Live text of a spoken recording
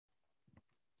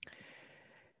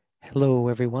Hello,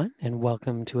 everyone, and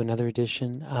welcome to another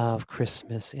edition of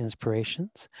Christmas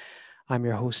Inspirations. I'm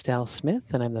your host, Al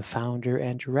Smith, and I'm the founder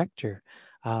and director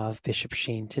of Bishop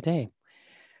Sheen today.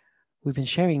 We've been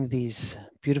sharing these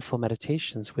beautiful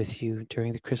meditations with you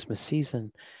during the Christmas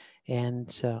season,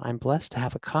 and I'm blessed to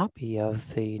have a copy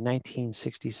of the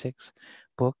 1966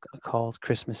 book called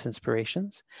Christmas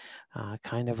Inspirations,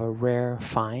 kind of a rare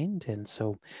find. And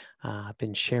so I've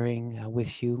been sharing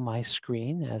with you my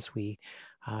screen as we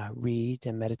read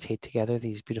and meditate together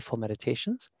these beautiful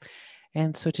meditations.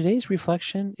 And so today's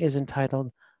reflection is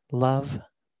entitled Love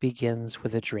Begins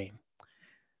with a Dream.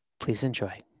 Please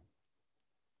enjoy.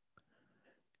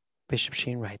 Bishop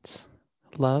Sheen writes,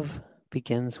 Love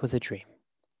begins with a dream.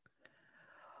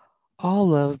 All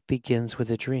love begins with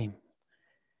a dream.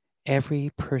 Every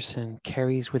person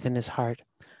carries within his heart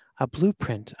a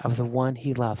blueprint of the one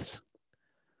he loves.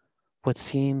 What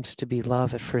seems to be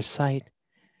love at first sight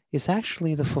is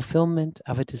actually the fulfillment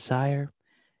of a desire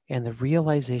and the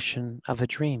realization of a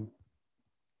dream.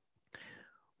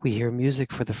 We hear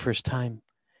music for the first time,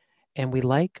 and we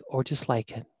like or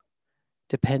dislike it,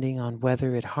 depending on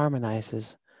whether it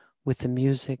harmonizes with the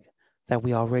music that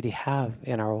we already have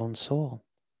in our own soul.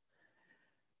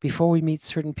 Before we meet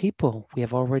certain people, we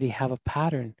already have a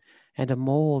pattern and a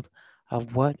mold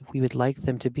of what we would like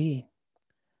them to be.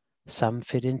 Some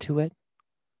fit into it,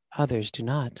 others do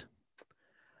not.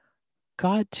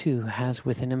 God, too, has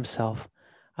within himself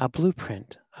a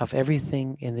blueprint of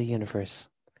everything in the universe.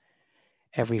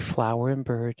 Every flower and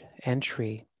bird and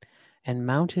tree and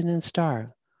mountain and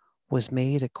star was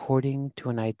made according to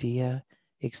an idea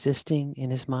existing in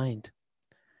his mind.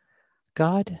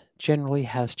 God generally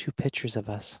has two pictures of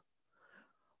us.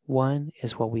 One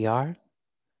is what we are,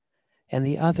 and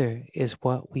the other is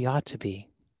what we ought to be.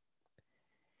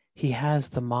 He has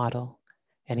the model,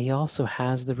 and he also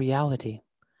has the reality,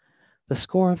 the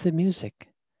score of the music,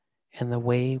 and the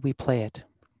way we play it.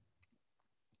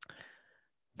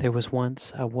 There was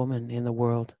once a woman in the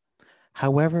world,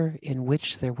 however, in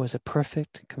which there was a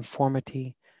perfect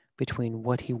conformity between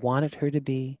what he wanted her to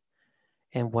be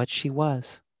and what she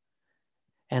was,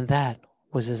 and that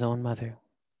was his own mother.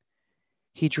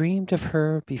 He dreamed of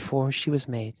her before she was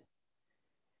made.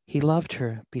 He loved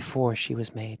her before she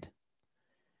was made.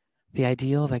 The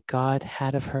ideal that God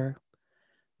had of her,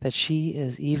 that she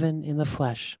is even in the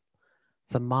flesh,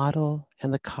 the model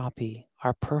and the copy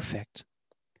are perfect.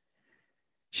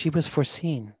 She was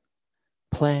foreseen,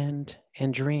 planned,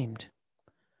 and dreamed.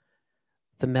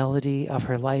 The melody of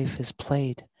her life is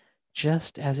played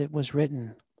just as it was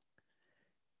written.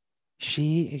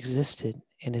 She existed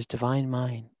in his divine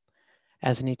mind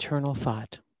as an eternal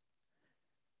thought.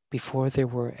 Before there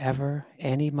were ever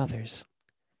any mothers,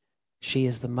 she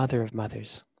is the mother of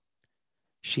mothers.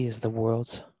 She is the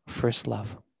world's first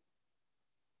love.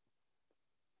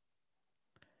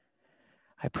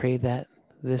 I pray that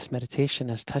this meditation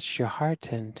has touched your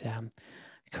heart and,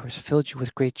 of course, filled you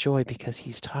with great joy because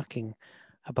he's talking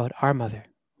about our mother,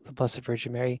 the Blessed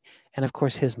Virgin Mary, and of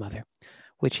course his mother,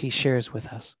 which he shares with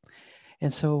us.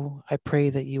 And so I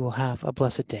pray that you will have a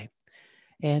blessed day.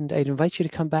 And I'd invite you to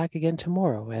come back again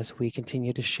tomorrow as we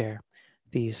continue to share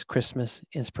these Christmas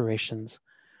inspirations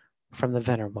from the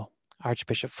Venerable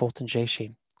Archbishop Fulton J.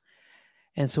 Sheen.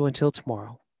 And so until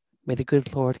tomorrow, may the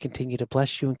good Lord continue to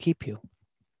bless you and keep you.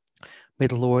 May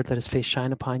the Lord let his face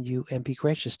shine upon you and be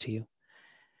gracious to you.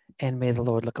 And may the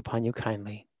Lord look upon you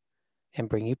kindly and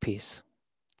bring you peace.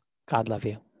 God love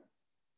you.